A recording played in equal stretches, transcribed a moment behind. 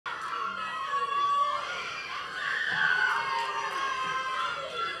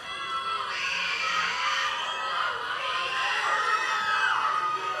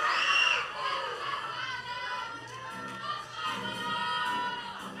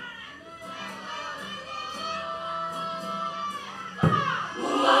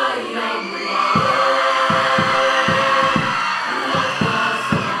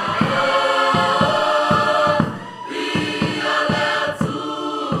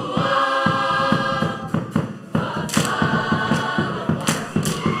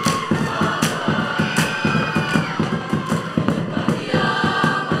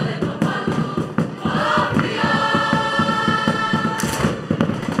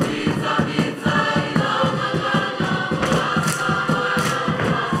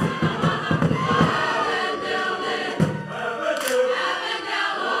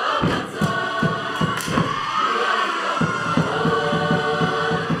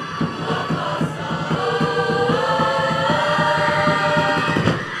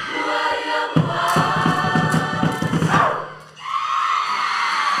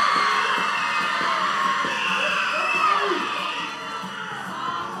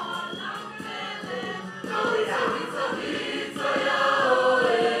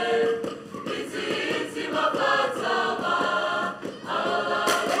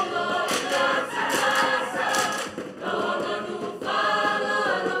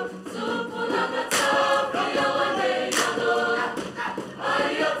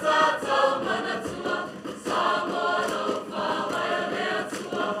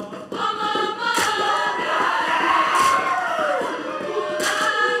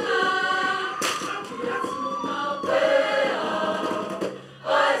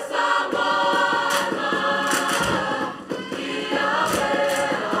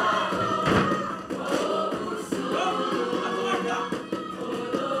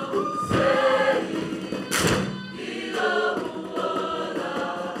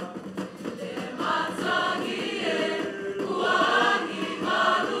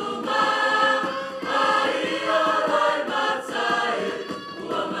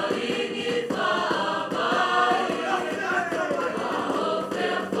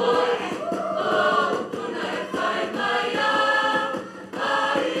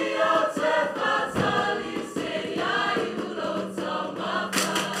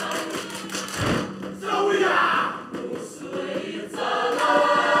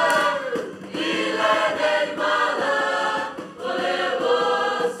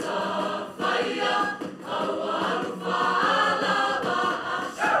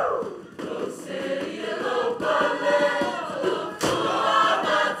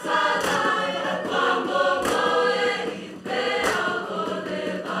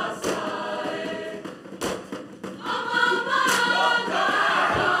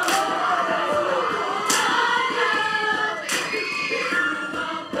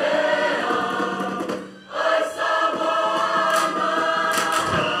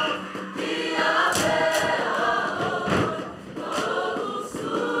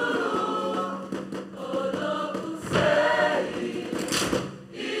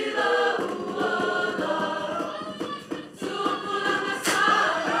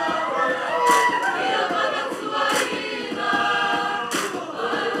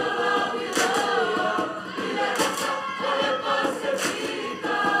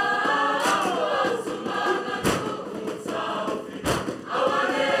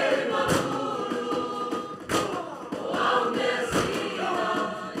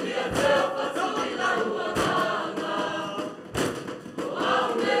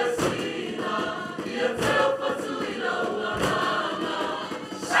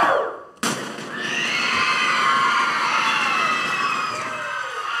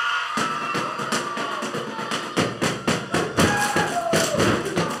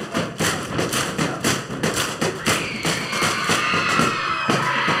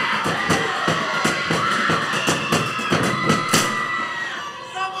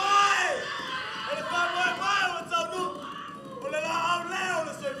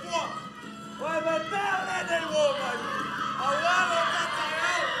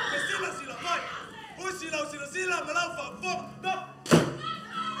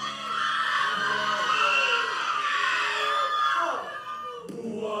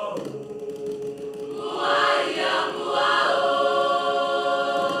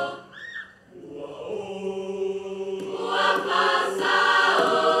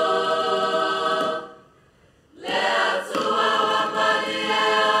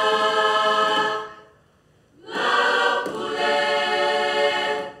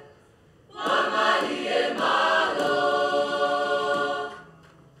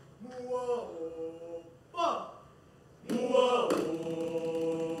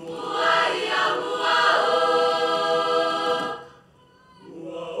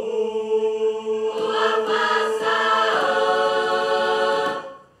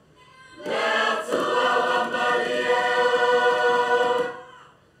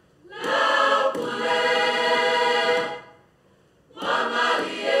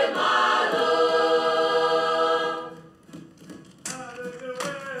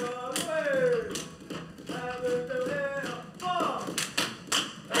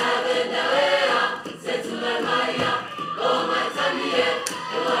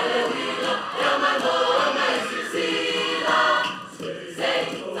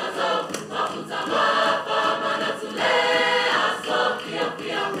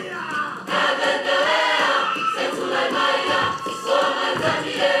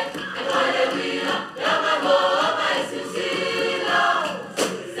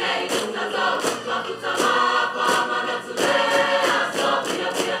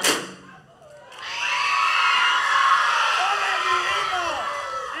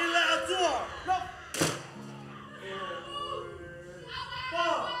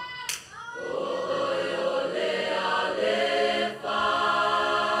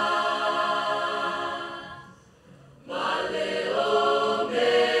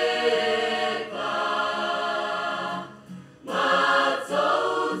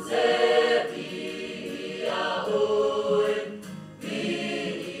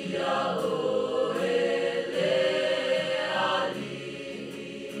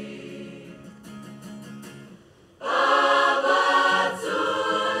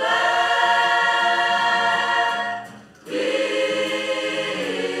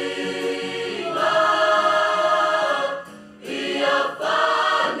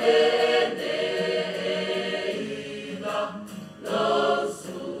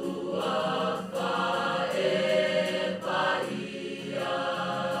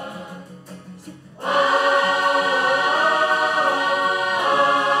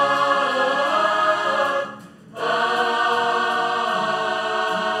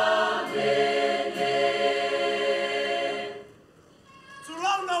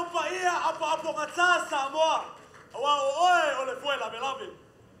Sāsā moa, awa o oe o le fuela me lawe.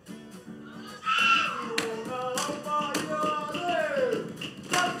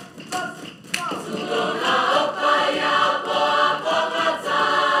 Tulona opa ia poa poa ta,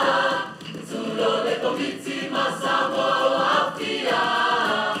 tulo le komiti masamo afia,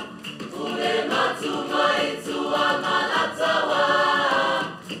 tule matu mai tua malatawa,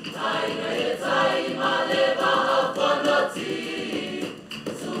 tai nei tai maleva aponoti,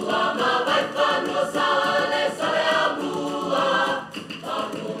 tua mawai pano sale sale amua,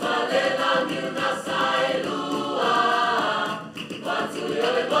 panu malela miuna sailua, watu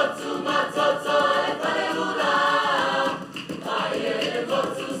yole botu matoto le palehula, paie le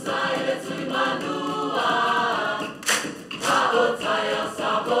botu saile tui manua, Ao taya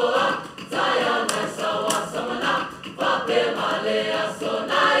saboa, taya mai sawa samana, pape malea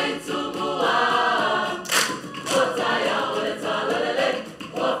sonai tumua, o taya ole talalele,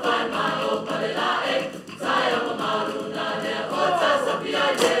 o pai mai o palelae, taya o maruna le o tasapia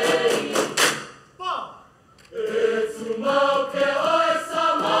lei. Etu mau ke oi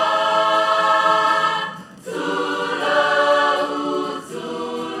sama,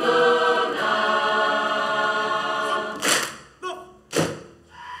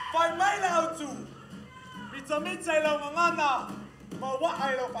 Mitsa ilo ngana, ma wa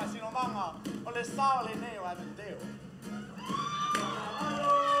ilo pasino manga, o le sao le neo Avondale.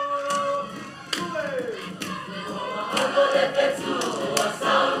 Ano le petu, ua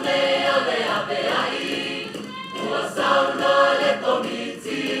sao neo le apeai, ua sao no le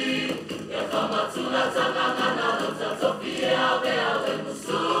komiti, ia kamatula tangangana lo tatopie awe awe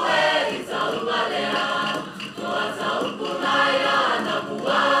musue i Taualuga, noa taupulaya na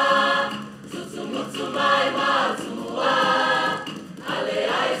mua. Mutu mai matua, ale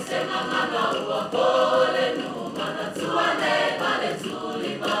ai se ngana ua pole nu mana tua ne pale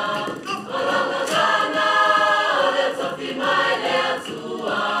tulima, malanga gana ole topi mai le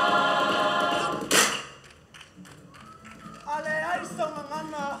atua. Ale ai se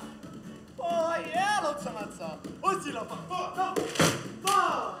ngana, o ai elo tangata, usila pa,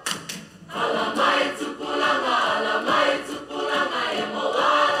 Ala mai tupulanga e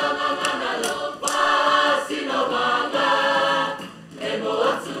moala ngana lo pasino manga, e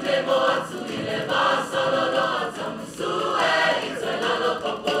moatu i le vasa lolo atamusue i tuela lo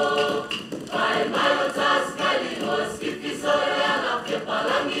popo, pai mai o taskali o skipi sore ana pia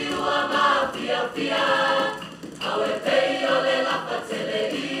palangi ua mafia fia, awe pei o le lapa tele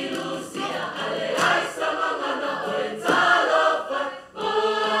ilusia, ale ai sama ngana o e talo pai,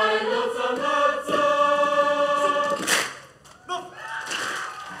 mai lo tangata. no,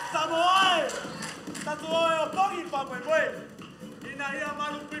 Samoan, tatuoe o pogi pa mwe, ina ia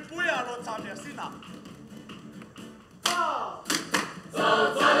malu pipuia lo tamia sina.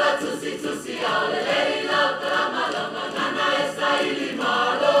 Tala tusi au le leila krama langa ngana e saili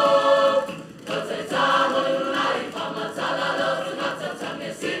malo. Kote tamo luna i pamatala lo tunata tame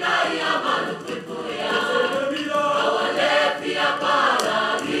sina ia malu pipuia. Awa le pia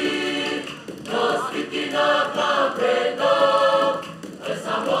palagi, no spiki no comprendo. E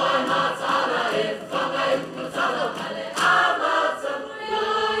Samoa matala e whanga i matala ale amata.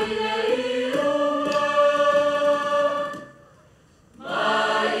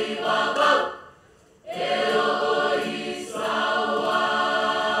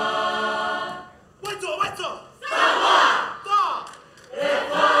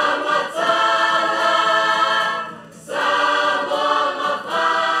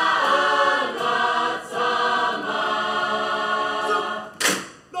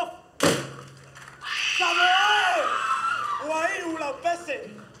 Pese.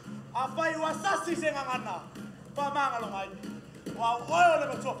 A whai ua sasi se ngangana. Whamangalo mai. Wa oio le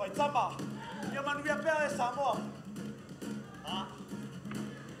matua whai tama. Ia manuia pēr e Samoa.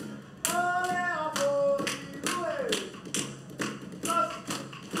 Ole a